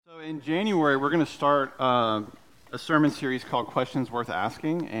In January, we're going to start a sermon series called Questions Worth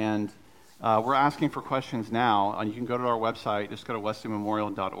Asking, and we're asking for questions now. You can go to our website, just go to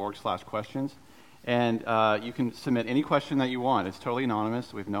wesleymemorial.org/questions, and you can submit any question that you want. It's totally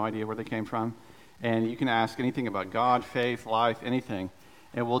anonymous. We have no idea where they came from, and you can ask anything about God, faith, life, anything,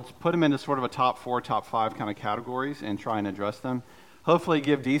 and we'll put them into sort of a top 4, top 5 kind of categories and try and address them. Hopefully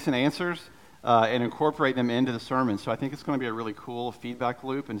give decent answers. And incorporate them into the sermon. So I think it's going to be a really cool feedback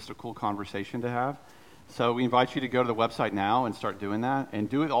loop and just a cool conversation to have. So we invite you to go to the website now and start doing that. And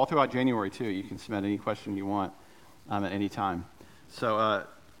do it all throughout January, too. You can submit any question you want at any time. So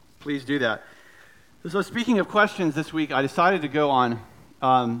please do that. So speaking of questions this week, I decided to go on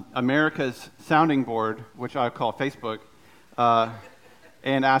America's sounding board, which I call Facebook,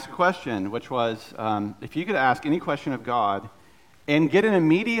 and ask a question, which was, if you could ask any question of God, and get an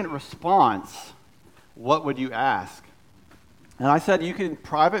immediate response, what would you ask? And I said you can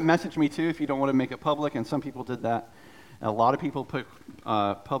private message me too if you don't want to make it public, and some people did that. And a lot of people put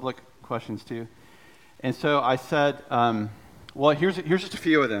public questions too. And so I said, well, here's just a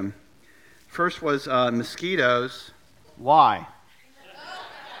few of them. First was mosquitoes. Why?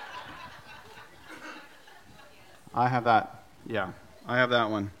 I have that. Yeah, I have that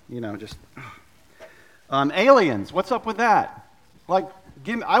one. Just aliens. What's up with that?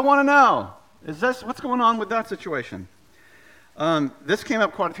 I want to know. What's going on with that situation? This came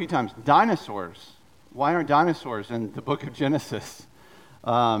up quite a few times. Dinosaurs. Why aren't dinosaurs in the book of Genesis?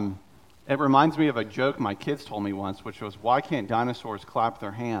 It reminds me of a joke my kids told me once, which was, why can't dinosaurs clap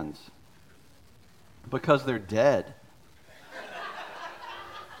their hands? Because they're dead.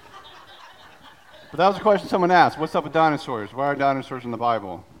 But that was a question someone asked. What's up with dinosaurs? Why are dinosaurs in the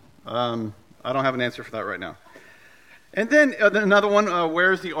Bible? I don't have an answer for that right now. And then another one,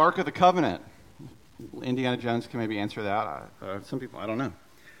 where's the Ark of the Covenant? Indiana Jones can maybe answer that. Some people, I don't know.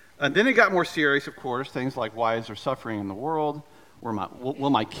 And then it got more serious, of course, things like, why is there suffering in the world? Will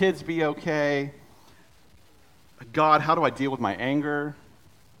my kids be okay? God, how do I deal with my anger?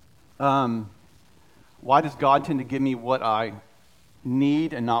 Why does God tend to give me what I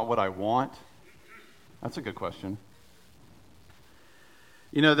need and not what I want? That's a good question.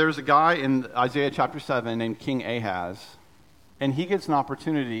 There's a guy in Isaiah chapter 7 named King Ahaz, and he gets an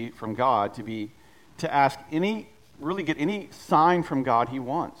opportunity from God to ask get any sign from God he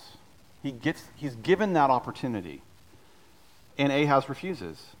wants. He's given that opportunity, and Ahaz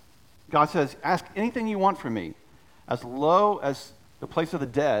refuses. God says, ask anything you want from me, as low as the place of the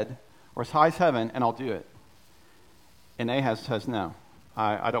dead, or as high as heaven, and I'll do it. And Ahaz says, no,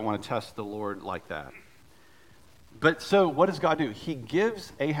 I don't want to test the Lord like that. But so what does God do? He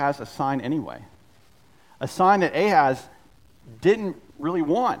gives Ahaz a sign anyway. A sign that Ahaz didn't really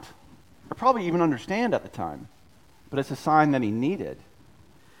want, or probably even understand at the time. But it's a sign that he needed.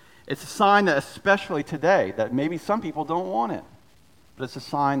 It's a sign that especially today, that maybe some people don't want it. But it's a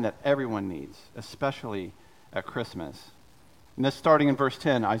sign that everyone needs, especially at Christmas. And that's starting in verse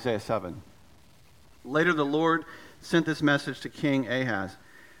 10, Isaiah 7. Later the Lord sent this message to King Ahaz.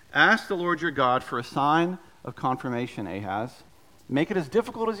 Ask the Lord your God for a sign of confirmation, Ahaz. Make it as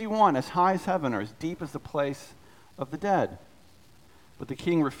difficult as you want, as high as heaven, or as deep as the place of the dead. But the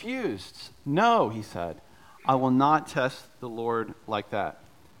king refused. No, he said, I will not test the Lord like that.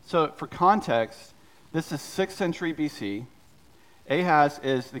 So for context, this is 6th century BC. Ahaz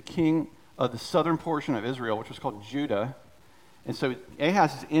is the king of the southern portion of Israel, which was called Judah. And so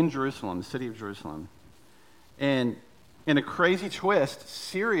Ahaz is in Jerusalem, the city of Jerusalem. And in a crazy twist,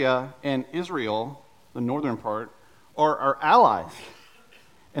 Syria and Israel, the northern part, are allies.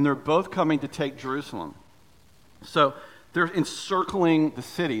 And they're both coming to take Jerusalem. So they're encircling the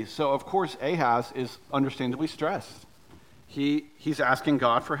city. So, of course, Ahaz is understandably stressed. He's asking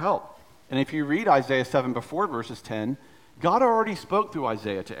God for help. And if you read Isaiah 7 before verses 10, God already spoke through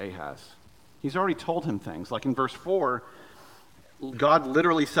Isaiah to Ahaz. He's already told him things. Like in verse 4, God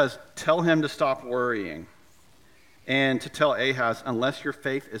literally says, tell him to stop worrying. And to tell Ahaz, unless your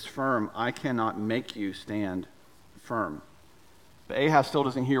faith is firm, I cannot make you stand firm. But Ahaz still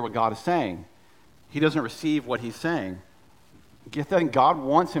doesn't hear what God is saying. He doesn't receive what he's saying. Get that? God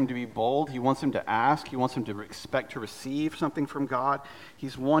wants him to be bold. He wants him to ask. He wants him to expect to receive something from God.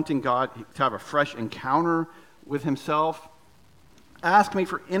 He's wanting God to have a fresh encounter with himself. Ask me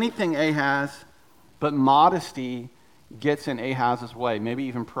for anything, Ahaz, but modesty gets in Ahaz's way, maybe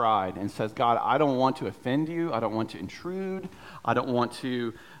even pride, and says, God, I don't want to offend you. I don't want to intrude. I don't want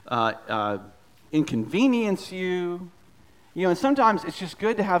to inconvenience you. And sometimes it's just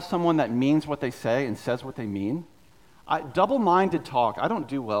good to have someone that means what they say and says what they mean. Double-minded talk, I don't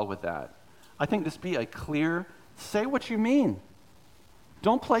do well with that. I think just be a clear, say what you mean.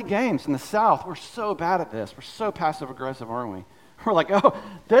 Don't play games. In the South, we're so bad at this. We're so passive-aggressive, aren't we? We're like, oh,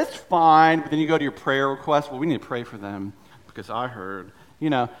 that's fine. But then you go to your prayer request. Well, we need to pray for them because I heard.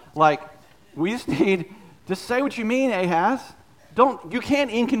 Like, we just need to say what you mean, Ahaz. You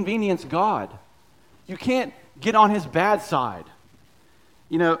can't inconvenience God. You can't get on his bad side.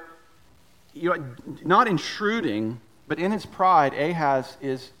 You're not intruding, but in his pride, Ahaz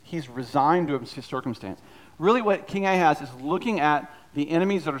he's resigned to his circumstance. Really what King Ahaz is looking at the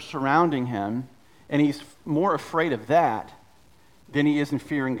enemies that are surrounding him, and he's more afraid of that than he is in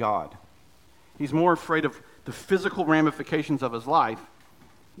fearing God. He's more afraid of the physical ramifications of his life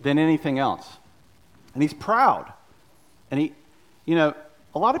than anything else. And he's proud. And a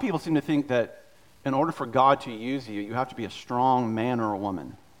lot of people seem to think that in order for God to use you, you have to be a strong man or a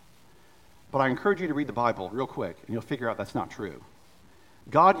woman. But I encourage you to read the Bible real quick, and you'll figure out that's not true.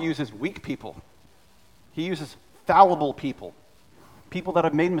 God uses weak people. He uses fallible people, people that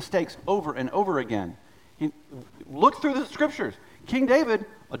have made mistakes over and over again. Look through the scriptures. King David,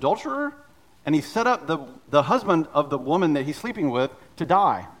 adulterer, and he set up the husband of the woman that he's sleeping with to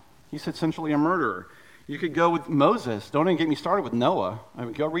die. He's essentially a murderer. You could go with Moses. Don't even get me started with Noah.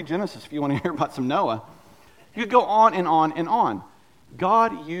 Go read Genesis if you want to hear about some Noah. You could go on and on and on.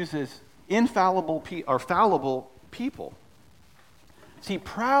 God uses fallible people. See,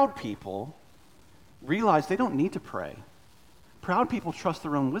 proud people realize they don't need to pray. Proud people trust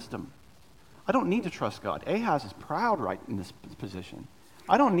their own wisdom. I don't need to trust God. Ahaz is proud right in this position.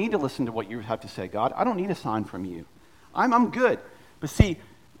 I don't need to listen to what you have to say, God. I don't need a sign from you. I'm good. But see,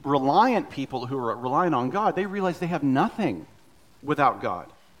 reliant people who are relying on God, they realize they have nothing without God.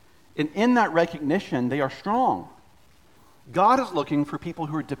 And in that recognition, they are strong. God is looking for people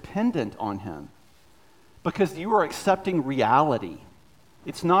who are dependent on him because you are accepting reality.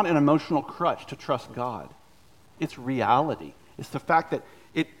 It's not an emotional crutch to trust God. It's reality. It's the fact that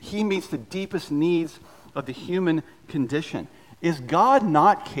he meets the deepest needs of the human condition. Is God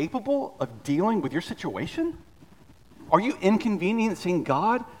not capable of dealing with your situation? Are you inconveniencing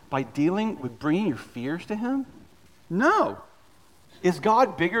God by bringing your fears to him? No. Is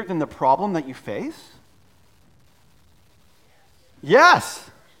God bigger than the problem that you face? Yes.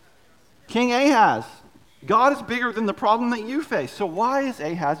 King Ahaz, God is bigger than the problem that you face. So why is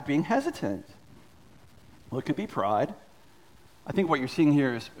Ahaz being hesitant? Well, it could be pride. I think what you're seeing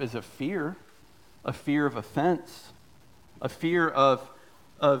here is a fear of offense, a fear of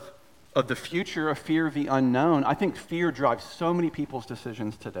the future, a fear of the unknown. I think fear drives so many people's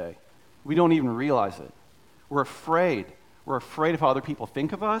decisions today. We don't even realize it. We're afraid. We're afraid of how other people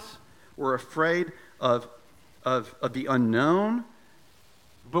think of us. We're afraid of the unknown.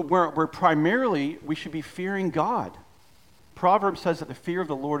 But we're primarily, we should be fearing God. Proverbs says that the fear of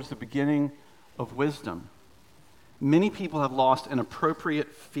the Lord is the beginning of wisdom. Many people have lost an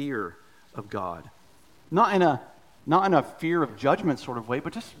appropriate fear of God. Not in a fear of judgment sort of way,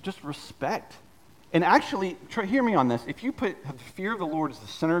 but just respect. And actually, hear me on this. If you have the fear of the Lord as the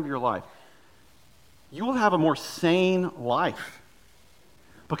center of your life, you will have a more sane life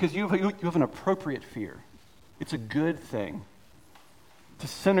because you have an appropriate fear. It's a good thing to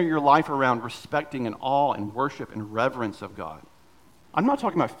center your life around respecting and awe and worship and reverence of God. I'm not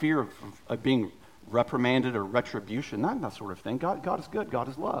talking about fear of being reprimanded or retribution, not that sort of thing. God is good. God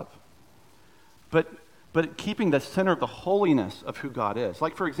is love. But keeping the center of the holiness of who God is.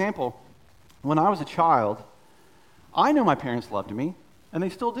 Like, for example, when I was a child, I know my parents loved me, and they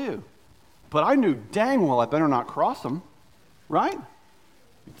still do. But I knew dang well I better not cross them, right?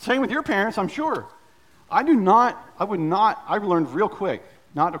 Same with your parents, I'm sure. I learned real quick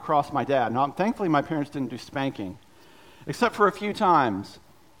not to cross my dad. Now, thankfully, my parents didn't do spanking, except for a few times.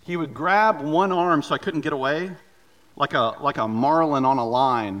 He would grab one arm so I couldn't get away, like a marlin on a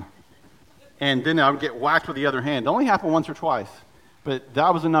line, and then I would get whacked with the other hand. It only happened once or twice, but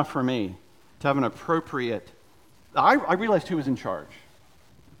that was enough for me to have an appropriate. I realized who was in charge.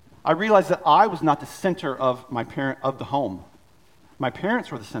 I realized that I was not the center of the home. My parents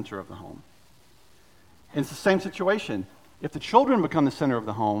were the center of the home. And it's the same situation. If the children become the center of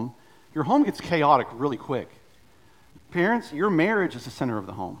the home, your home gets chaotic really quick. Parents, your marriage is the center of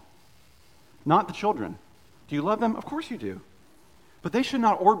the home, not the children. Do you love them? Of course you do. But they should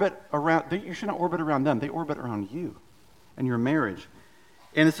not orbit around, you should not orbit around them. They orbit around you and your marriage.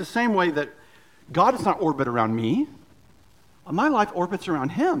 And it's the same way that God does not orbit around me. My life orbits around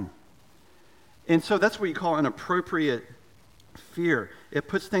him. And so that's what you call an appropriate fear. It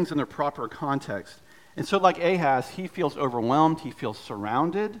puts things in their proper context. And so like Ahaz, he feels overwhelmed. He feels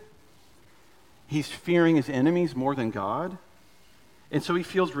surrounded. He's fearing his enemies more than God. And so he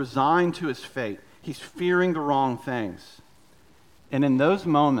feels resigned to his fate. He's fearing the wrong things. And in those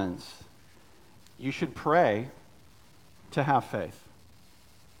moments, you should pray to have faith.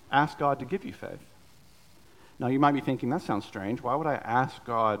 Ask God to give you faith. Now, you might be thinking, that sounds strange. Why would I ask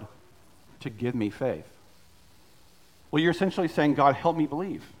God to give me faith? Well, you're essentially saying, God, help me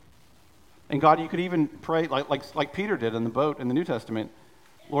believe. And God, you could even pray like Peter did in the boat in the New Testament,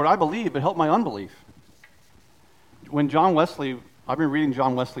 Lord, I believe, but help my unbelief. When John Wesley, I've been reading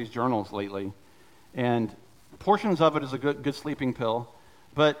John Wesley's journals lately, and portions of it is a good sleeping pill,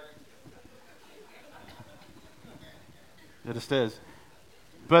 but it just is.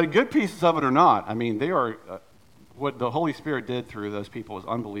 But good pieces of it are not. I mean, they are, what the Holy Spirit did through those people is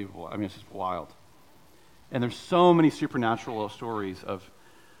unbelievable. I mean, it's just wild. And there's so many supernatural stories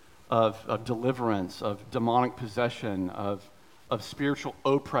of deliverance, of demonic possession, of spiritual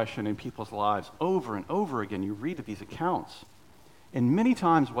oppression in people's lives. Over and over again, you read of these accounts. And many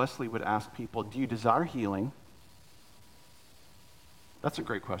times Wesley would ask people, do you desire healing? That's a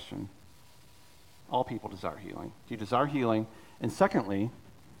great question. All people desire healing. Do you desire healing? And secondly,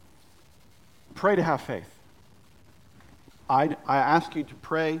 pray to have faith. I ask you to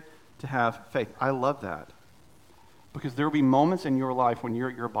pray to have faith. I love that. Because there will be moments in your life when you're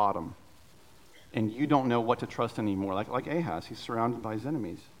at your bottom and you don't know what to trust anymore. Like Ahaz, he's surrounded by his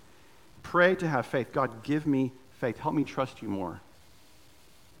enemies. Pray to have faith. God, give me faith. Help me trust you more.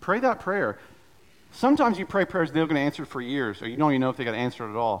 Pray that prayer. Sometimes you pray prayers they're going to answer for years, or you don't even know if they got answered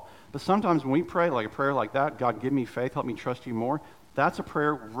at all. But sometimes when we pray like a prayer like that, God, give me faith, help me trust you more, that's a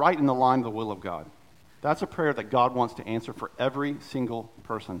prayer right in the line of the will of God. That's a prayer that God wants to answer for every single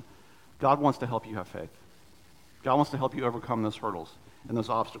person. God wants to help you have faith. God wants to help you overcome those hurdles and those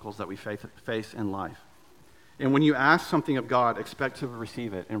obstacles that we face in life. And when you ask something of God, expect to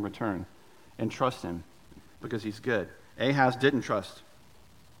receive it in return and trust him because he's good. Ahaz didn't trust.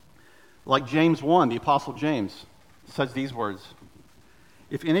 Like James 1, the Apostle James says these words,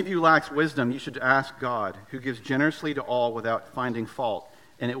 if any of you lacks wisdom, you should ask God, who gives generously to all without finding fault,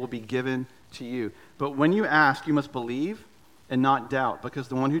 and it will be given to you. But when you ask, you must believe and not doubt, because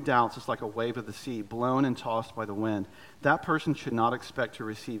the one who doubts is like a wave of the sea, blown and tossed by the wind. That person should not expect to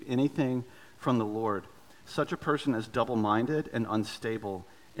receive anything from the Lord. Such a person is double-minded and unstable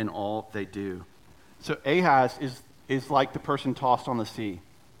in all they do. So Ahaz is like the person tossed on the sea.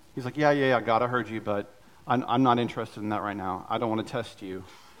 He's like, yeah, God, I heard you, but I'm not interested in that right now. I don't want to test you.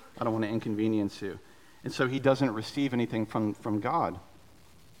 I don't want to inconvenience you. And so he doesn't receive anything from God.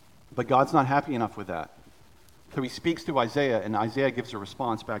 But God's not happy enough with that. So he speaks to Isaiah, and Isaiah gives a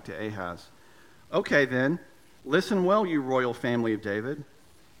response back to Ahaz. Okay, then, listen well, you royal family of David.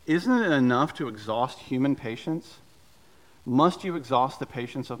 Isn't it enough to exhaust human patience? Must you exhaust the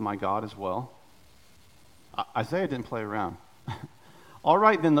patience of my God as well? Isaiah didn't play around. All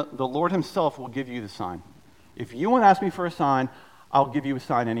right, then the Lord himself will give you the sign. If you want to ask me for a sign, I'll give you a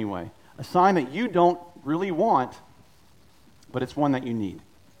sign anyway. A sign that you don't really want, but it's one that you need.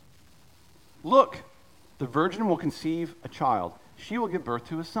 Look, the virgin will conceive a child. She will give birth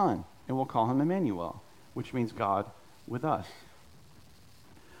to a son, and we'll call him Emmanuel, which means God with us.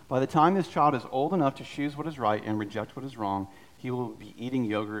 By the time this child is old enough to choose what is right and reject what is wrong, he will be eating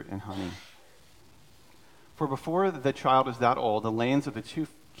yogurt and honey. For before the child is that old, the lands of the two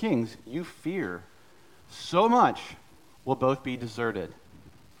kings you fear so much will both be deserted.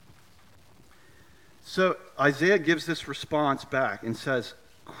 So Isaiah gives this response back and says,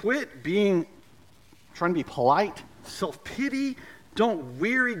 quit trying to be polite, self-pity. Don't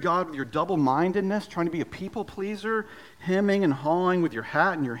weary God with your double-mindedness, trying to be a people pleaser, hemming and hawing with your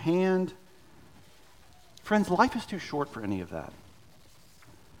hat in your hand. Friends, life is too short for any of that.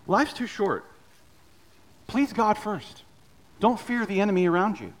 Life's too short. Please God first. Don't fear the enemy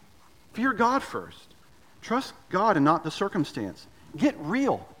around you. Fear God first. Trust God and not the circumstance. Get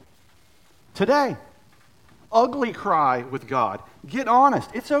real. Today, ugly cry with God. Get honest.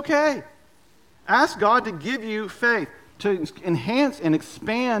 It's okay. Ask God to give you faith, to enhance and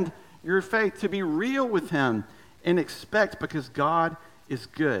expand your faith, to be real with him and expect, because God is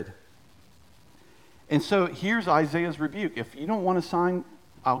good. And so here's Isaiah's rebuke. If you don't want a sign,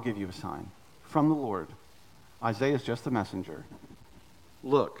 I'll give you a sign from the Lord. Isaiah is just the messenger.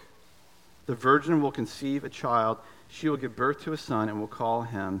 Look, the virgin will conceive a child. She will give birth to a son, and will call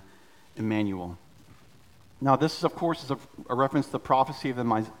him Emmanuel. Now, this, of course, is a reference to the prophecy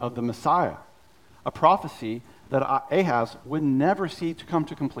of the Messiah, a prophecy that Ahaz would never see to come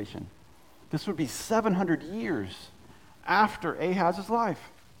to completion. This would be 700 years after Ahaz's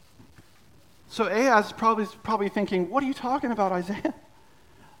life. So Ahaz is probably thinking, what are you talking about, Isaiah?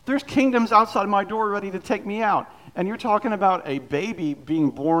 There's kingdoms outside my door ready to take me out. And you're talking about a baby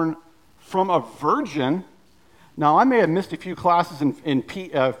being born from a virgin. Now, I may have missed a few classes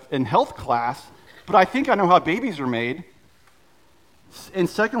in health class, but I think I know how babies are made. And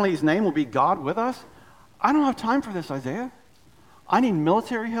secondly, his name will be God with us. I don't have time for this, Isaiah. I need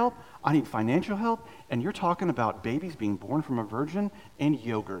military help. I need financial help. And you're talking about babies being born from a virgin and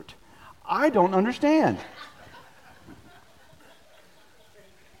yogurt. I don't understand.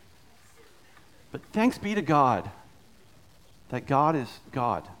 But thanks be to God that God is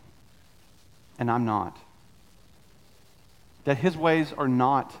God and I'm not. That his ways are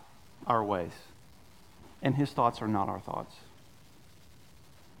not our ways and his thoughts are not our thoughts.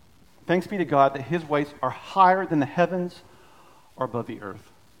 Thanks be to God that his ways are higher than the heavens or above the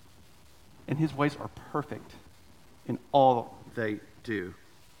earth. And his ways are perfect in all they do.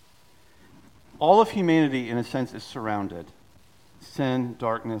 All of humanity, in a sense, is surrounded. Sin,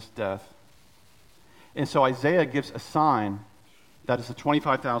 darkness, death. And so Isaiah gives a sign that is a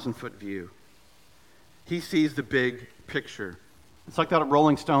 25,000-foot view. He sees the big picture. It's like that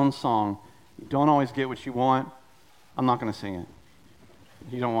Rolling Stones song, you don't always get what you want. I'm not going to sing it.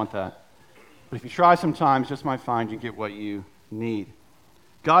 You don't want that. But if you try sometimes, just might find you get what you need.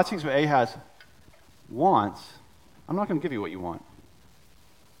 God sees what Ahaz wants. I'm not going to give you what you want.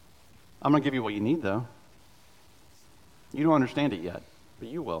 I'm going to give you what you need, though. You don't understand it yet, but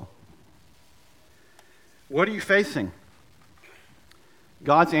you will. What are you facing?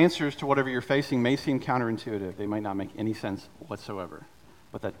 God's answers to whatever you're facing may seem counterintuitive. They might not make any sense whatsoever,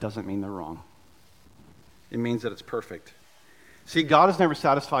 but that doesn't mean they're wrong. It means that it's perfect. See, God is never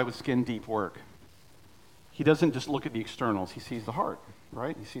satisfied with skin-deep work. He doesn't just look at the externals. He sees the heart,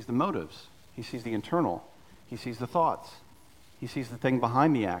 right? He sees the motives. He sees the internal. He sees the thoughts. He sees the thing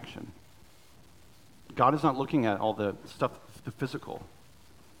behind the action. God is not looking at all the stuff, the physical.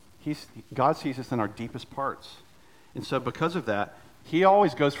 God sees us in our deepest parts. And so because of that, he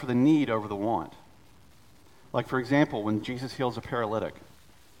always goes for the need over the want. Like, for example, when Jesus heals a paralytic,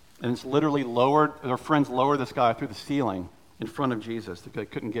 and it's literally lowered, their friends lower this guy through the ceiling in front of Jesus. They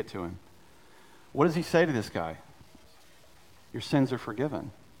couldn't get to him. What does he say to this guy? Your sins are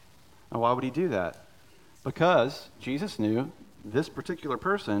forgiven. Now, why would he do that? Because Jesus knew this particular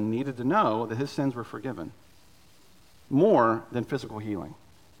person needed to know that his sins were forgiven. More than physical healing.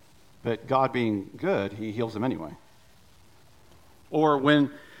 But God being good, he heals them anyway. Or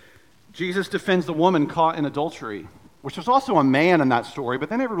when Jesus defends the woman caught in adultery, which was also a man in that story, but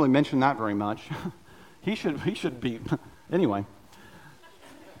they never really mentioned that very much. He should be, anyway.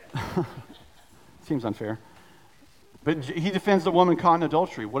 Seems unfair. But he defends the woman caught in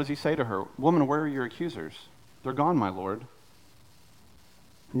adultery. What does he say to her? Woman, where are your accusers? They're gone, my Lord.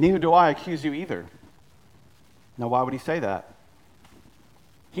 Neither do I accuse you either. Now, why would he say that?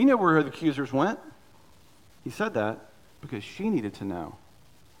 He knew where the accusers went. He said that because she needed to know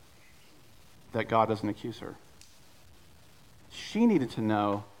that God doesn't accuse her. She needed to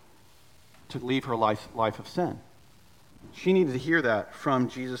know to leave her life of sin. She needed to hear that from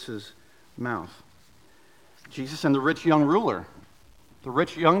Jesus' mouth. Jesus and the rich young ruler. The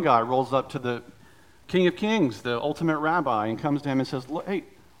rich young guy rolls up to the King of Kings, the ultimate rabbi, and comes to him and says, hey,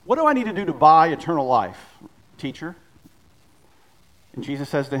 what do I need to do to buy eternal life, teacher? And Jesus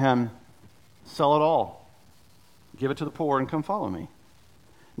says to him, sell it all. Give it to the poor and come follow me.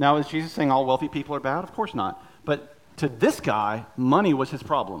 Now, is Jesus saying all wealthy people are bad? Of course not. But to this guy, money was his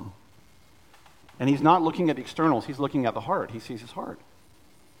problem. And he's not looking at the externals. He's looking at the heart. He sees his heart.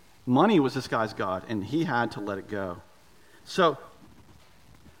 Money was this guy's God, and he had to let it go. So,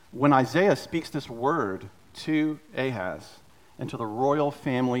 when Isaiah speaks this word to Ahaz and to the royal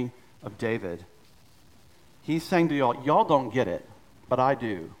family of David, he's saying to y'all don't get it, but I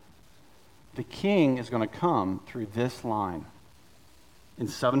do. The king is going to come through this line in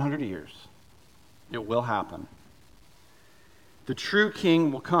 700 years. It will happen. The true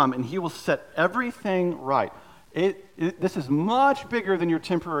king will come, and he will set everything right. This is much bigger than your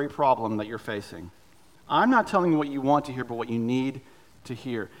temporary problem that you're facing. I'm not telling you what you want to hear, but what you need to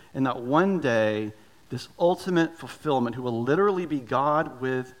hear. And that one day, this ultimate fulfillment, who will literally be God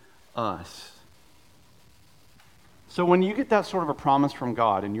with us. So when you get that sort of a promise from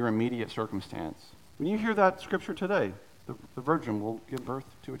God in your immediate circumstance, when you hear that scripture today, the virgin will give birth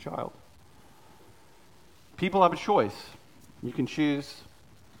to a child. People have a choice. You can choose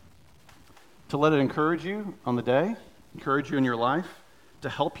to let it encourage you on the day, encourage you in your life, to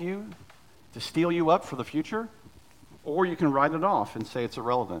help you, to steel you up for the future, or you can write it off and say it's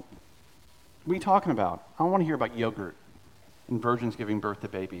irrelevant. What are you talking about? I don't want to hear about yogurt and virgins giving birth to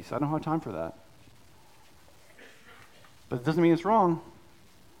babies. I don't have time for that. But it doesn't mean it's wrong.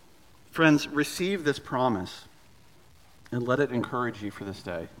 Friends, receive this promise and let it encourage you for this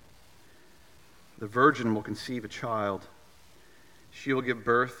day. The virgin will conceive a child. She will give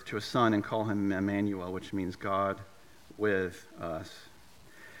birth to a son and call him Emmanuel, which means God with us.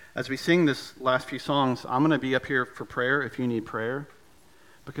 As we sing this last few songs, I'm going to be up here for prayer if you need prayer,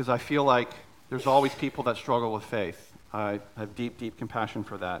 because I feel like there's always people that struggle with faith. I have deep, deep compassion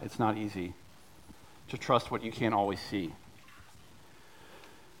for that. It's not easy to trust what you can't always see.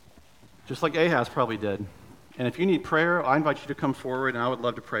 Just like Ahaz probably did. And if you need prayer, I invite you to come forward, and I would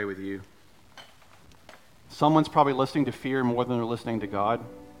love to pray with you. Someone's probably listening to fear more than they're listening to God.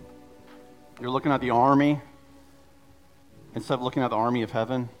 You're looking at the army instead of looking at the army of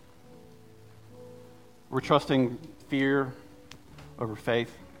heaven. We're trusting fear over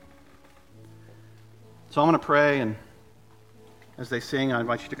faith. So I'm going to pray, and as they sing, I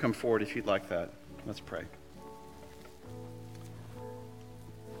invite you to come forward if you'd like that. Let's pray.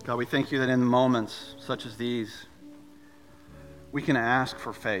 God, we thank you that in moments such as these, we can ask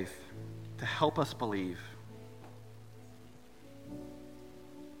for faith to help us believe.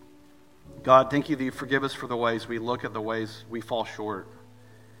 God, thank you that you forgive us for the ways we look at the ways we fall short.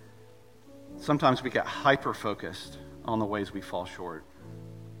 Sometimes we get hyper-focused on the ways we fall short.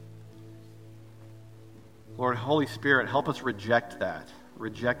 Lord, Holy Spirit, help us reject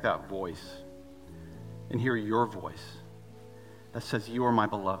that voice, and hear your voice that says, you are my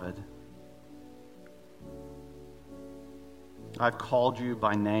beloved. I've called you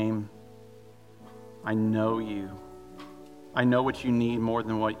by name. I know you. I know what you need more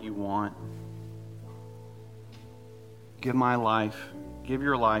than what you want. Give my life. Give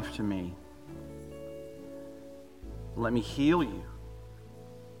your life to me. Let me heal you.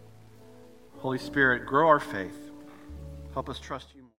 Holy Spirit, grow our faith. Help us trust you.